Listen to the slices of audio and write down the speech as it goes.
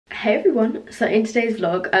Hey everyone, so in today's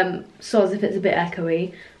vlog, so as if it's a bit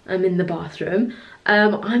echoey, I'm in the bathroom.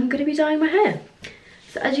 I'm gonna be dyeing my hair.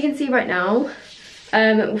 So as you can see right now,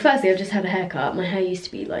 well firstly I've just had a haircut. My hair used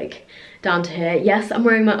to be like down to here. Yes, I'm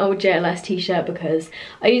wearing my old JLS t-shirt because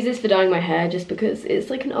I use this for dyeing my hair just because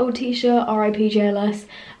it's like an old t-shirt, RIP JLS.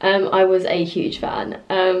 I was a huge fan.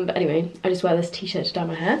 But anyway, I just wear this t-shirt to dye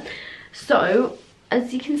my hair. So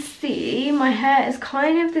as you can see, my hair is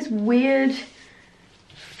kind of this weird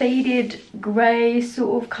faded grey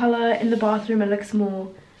sort of colour. In the bathroom it looks more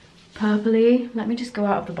purpley. Let me just go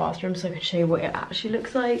out of the bathroom so I can show you what it actually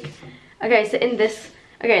looks like. Okay, so in this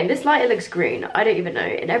light it looks green. I don't even know.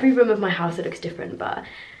 In every room of my house it looks different, but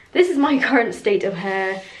this is my current state of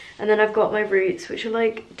hair. And then I've got my roots, which are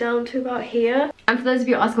like down to about here. And for those of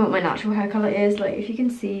you asking what my natural hair colour is, like if you can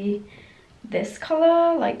see this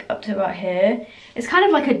colour, like up to about here, it's kind of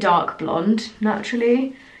like a dark blonde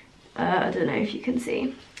naturally. I don't know if you can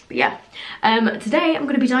see. But yeah, today I'm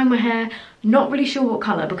going to be dyeing my hair, not really sure what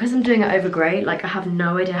colour because I'm doing it over grey, like I have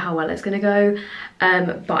no idea how well it's going to go,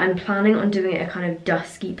 but I'm planning on doing it a kind of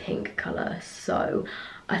dusky pink colour, so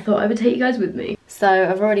I thought I would take you guys with me. So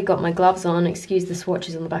I've already got my gloves on, excuse the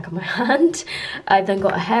swatches on the back of my hand. I've then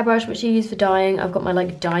got a hairbrush which I use for dyeing. I've got my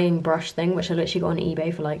like dyeing brush thing which I literally got on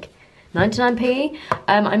eBay for like 99p.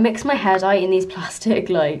 I mix my hair dye in these plastic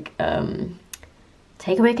like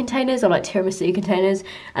takeaway containers or like tiramisu containers,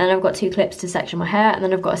 and then I've got 2 clips to section my hair, and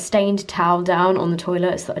then I've got a stained towel down on the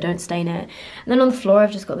toilet so that I don't stain it, and then on the floor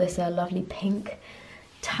I've just got this lovely pink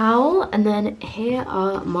towel, and then here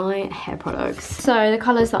are my hair products. So the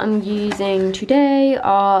colours that I'm using today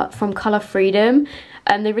are from Colour Freedom.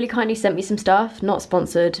 They really kindly sent me some stuff, not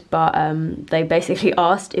sponsored, but they basically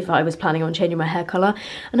asked if I was planning on changing my hair colour,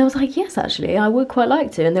 and I was like, yes, actually, I would quite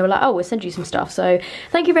like to, and they were like, oh, we'll send you some stuff. So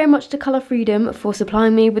thank you very much to Colour Freedom for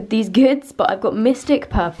supplying me with these goods. But I've got Mystic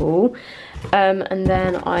Purple, and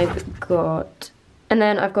then I've got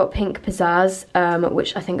Pink Pizzazz,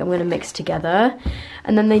 which I think I'm going to mix together.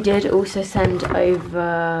 And then they did also send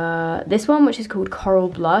over this one, which is called Coral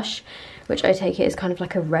Blush, which I take it is kind of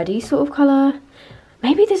like a reddy sort of colour.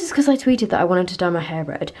 Maybe this is because I tweeted that I wanted to dye my hair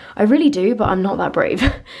red. I really do, but I'm not that brave.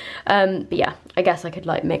 But yeah, I guess I could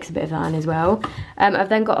like mix a bit of that in as well. I've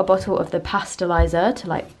then got a bottle of the pastelizer to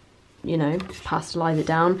like, you know, pastelize it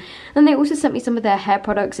down. And they also sent me some of their hair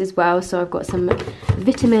products as well. So I've got some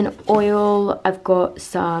vitamin oil. I've got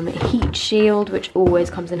some heat shield, which always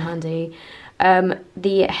comes in handy.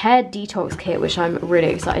 The hair detox kit, which I'm really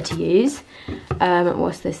excited to use.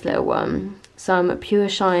 What's this little one? Some Pure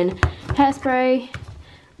Shine hairspray.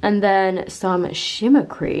 And then some shimmer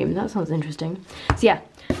cream. That sounds interesting. So yeah,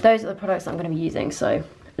 those are the products that I'm going to be using. So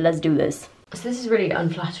let's do this. So this is really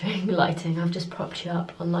unflattering lighting. I've just propped you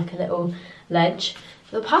up on like a little ledge.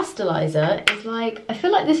 The pastelizer is like, I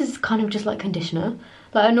feel like this is kind of just like conditioner.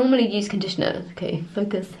 Like I normally use conditioner. Okay,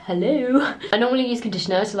 focus, hello. I normally use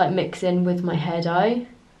conditioner to like mix in with my hair dye.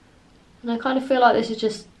 And I kind of feel like this is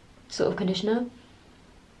just sort of conditioner.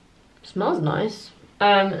 Smells nice.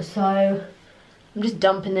 So I'm just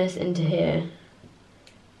dumping this into here.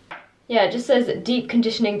 Yeah, it just says deep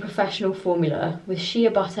conditioning professional formula with shea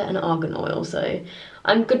butter and argan oil. So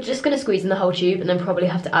I'm just going to squeeze in the whole tube and then probably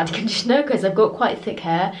have to add conditioner because I've got quite thick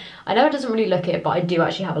hair. I know it doesn't really look it, but I do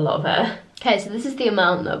actually have a lot of hair. Okay, so this is the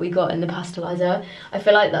amount that we got in the pastelizer. I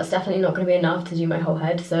feel like that's definitely not going to be enough to do my whole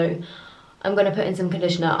head, so I'm going to put in some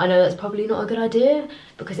conditioner. I know that's probably not a good idea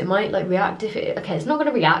because it might like react if it... Okay, it's not going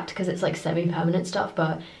to react because it's like semi-permanent stuff,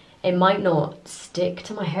 but it might not stick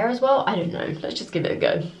to my hair as well. I don't know. Let's just give it a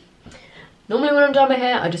go. Normally when I'm dyeing my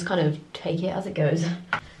hair, I just kind of take it as it goes.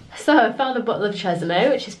 So I found a bottle of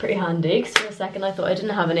Tresemme, which is pretty handy because for a second I thought I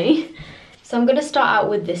didn't have any. So I'm going to start out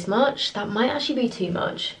with this much. That might actually be too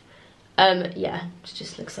much. Yeah, it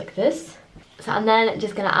just looks like this. So, and then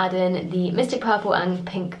just going to add in the Mystic Purple and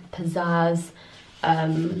Pink Pizzazz. I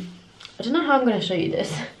don't know how I'm going to show you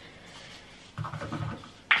this.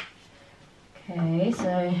 Okay,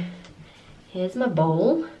 so here's my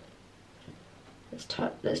bowl.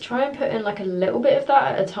 Let's try and put in like a little bit of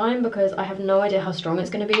that at a time because I have no idea how strong it's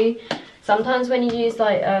going to be. Sometimes when you use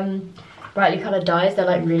like brightly coloured dyes, they're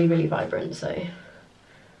like really, really vibrant, so...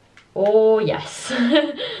 Oh, yes.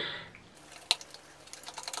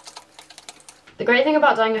 The great thing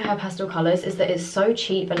about dyeing your hair pastel colours is that it's so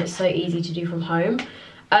cheap and it's so easy to do from home.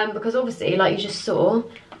 Because obviously, like you just saw,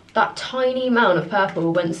 that tiny amount of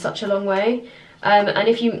purple went such a long way. And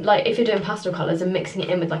if you're doing pastel colours and mixing it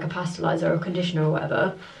in with like a pastelizer or conditioner or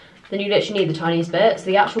whatever, then you literally need the tiniest bit. So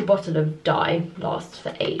the actual bottle of dye lasts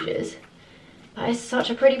for ages. That is such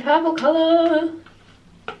a pretty purple colour.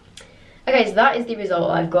 Okay, so that is the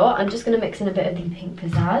result I've got. I'm just going to mix in a bit of the pink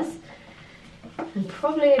pizzazz. And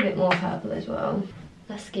probably a bit more purple as well.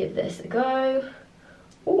 Let's give this a go.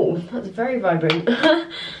 Oh, that's very vibrant.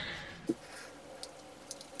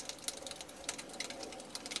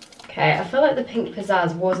 Okay, I feel like the pink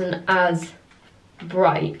pizzazz wasn't as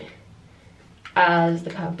bright as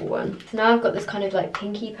the purple one. So now I've got this kind of like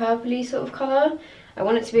pinky purpley sort of colour. I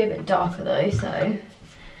want it to be a bit darker though, so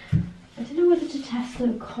I don't know whether to test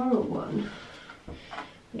the coral one.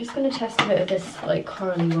 I'm just going to test a bit of this like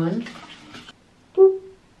corally one. Boop,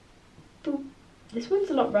 boop. This one's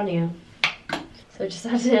a lot runnier. So just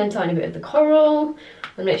add in a tiny bit of the coral.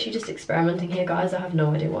 I'm literally just experimenting here, guys. I have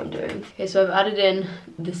no idea what I'm doing. Okay, so I've added in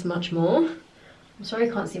this much more. I'm sorry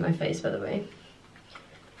you can't see my face, by the way.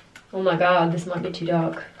 Oh my god, this might be too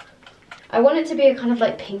dark. I want it to be a kind of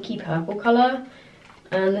like pinky purple colour,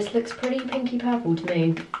 and this looks pretty pinky purple to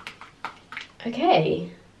me.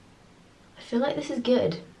 Okay, I feel like this is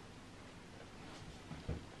good.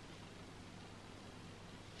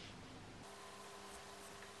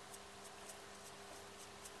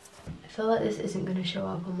 I feel like this isn't going to show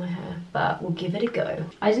up on my hair, but we'll give it a go.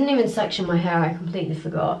 I didn't even section my hair, I completely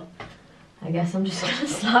forgot. I guess I'm just going to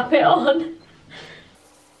slap it on.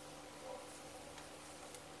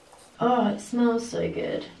 Oh, it smells so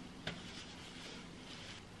good.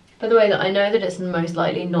 By the way, I know that it's most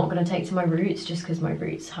likely not going to take to my roots just because my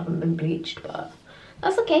roots haven't been bleached, but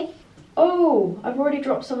that's okay. Oh, I've already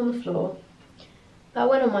dropped some on the floor. That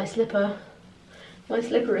went on my slipper. My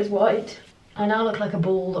slipper is white. I now look like a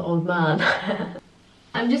bald old man.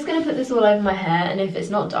 I'm just going to put this all over my hair, and if it's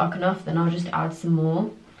not dark enough then I'll just add some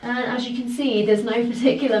more. And as you can see, there's no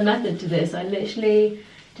particular method to this. I literally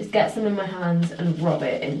just get some in my hands and rub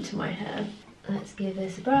it into my hair. Let's give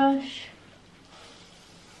this a brush.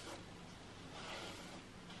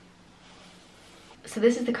 So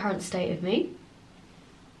this is the current state of me.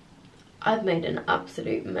 I've made an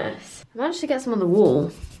absolute mess. I managed to get some on the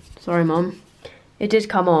wall. Sorry, Mum. It did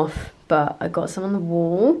come off, but I got some on the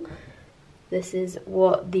wall. This is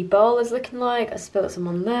what the bowl is looking like. I spilled some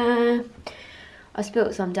on there. I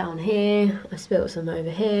spilled some down here. I spilled some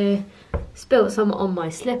over here. Spilled some on my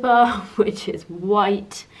slipper, which is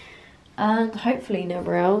white. And hopefully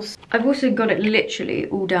nowhere else. I've also got it literally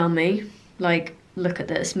all down me. Like, look at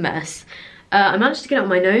this mess. I managed to get it on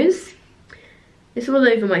my nose. It's all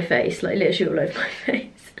over my face, like literally all over my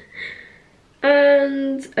face.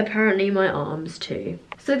 And apparently my arms too.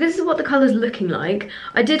 So this is what the colour's looking like.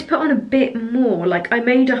 I did put on a bit more, like I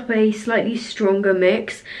made up a slightly stronger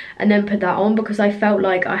mix and then put that on because I felt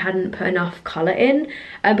like I hadn't put enough colour in.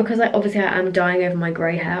 And because obviously I am dyeing over my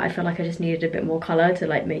grey hair, I felt like I just needed a bit more colour to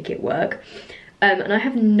like make it work. And I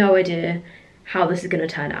have no idea how this is going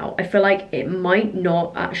to turn out. I feel like it might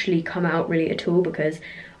not actually come out really at all because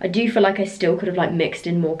I do feel like I still could have like mixed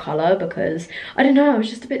in more colour because I don't know, I was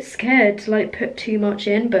just a bit scared to like put too much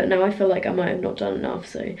in, but now I feel like I might have not done enough,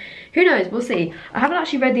 so who knows, we'll see. I haven't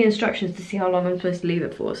actually read the instructions to see how long I'm supposed to leave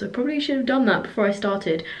it for, so probably should have done that before I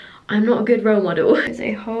started. I'm not a good role model. There's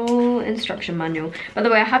a whole instruction manual. By the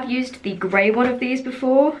way, I have used the grey one of these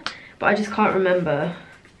before, but I just can't remember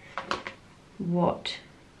what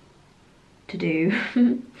to do.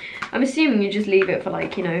 I'm assuming you just leave it for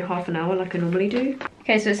like, you know, half an hour like I normally do.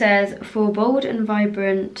 Okay, so it says, for bold and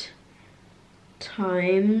vibrant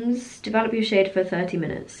times, develop your shade for 30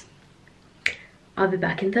 minutes. I'll be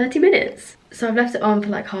back in 30 minutes. So I've left it on for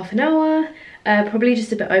like half an hour, probably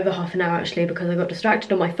just a bit over half an hour actually because I got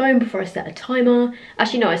distracted on my phone before I set a timer.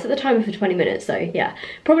 Actually no, I set the timer for 20 minutes, so yeah,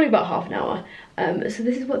 probably about half an hour. So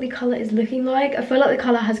this is what the colour is looking like. I feel like the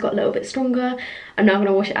colour has got a little bit stronger. I'm now going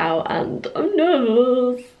to wash it out and I'm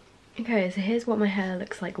nervous. Okay, so here's what my hair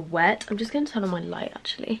looks like wet. I'm just going to turn on my light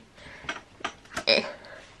actually.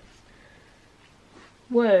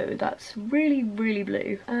 Whoa, that's really, really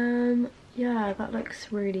blue. Yeah, that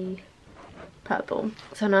looks really purple.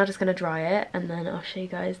 So now I'm just going to dry it and then I'll show you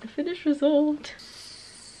guys the finished result.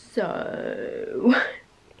 So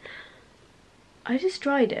I just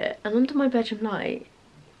dried it and under my bedroom light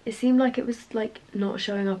it seemed like it was like not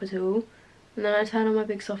showing up at all, and then I turn on my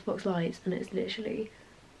big softbox lights and it's literally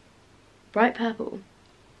bright purple.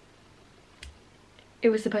 It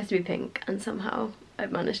was supposed to be pink and somehow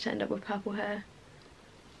I've managed to end up with purple hair.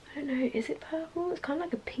 I don't know, is it purple? It's kind of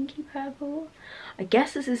like a pinky purple. I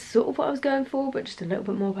guess this is sort of what I was going for, but just a little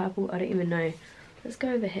bit more purple. I don't even know. Let's go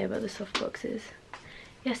over here where the softbox is.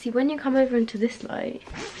 Yeah, see, when you come over into this light,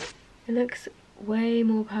 it looks way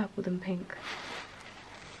more purple than pink.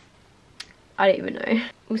 I don't even know.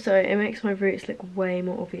 Also, it makes my roots look way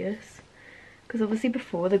more obvious because obviously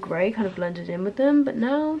before the grey kind of blended in with them, but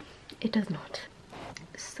now it does not.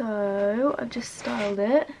 So I've just styled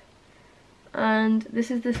it, and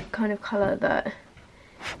this is this kind of colour that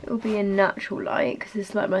it will be in natural light because this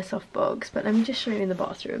is like my soft box. But let me just show you in the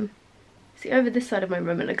bathroom. See, over this side of my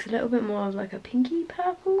room it looks a little bit more of like a pinky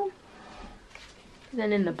purple.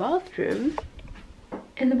 Then in the bathroom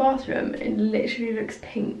it literally looks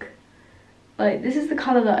pink. Like, this is the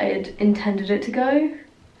colour that I had intended it to go,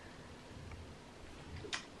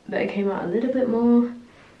 but it came out a little bit more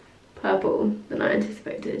purple than I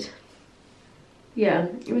anticipated. Yeah,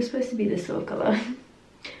 it was supposed to be this sort of colour.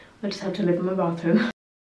 I just have to live in my bathroom.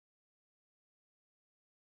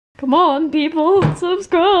 Come on, people,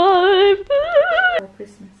 subscribe! For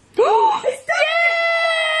Christmas.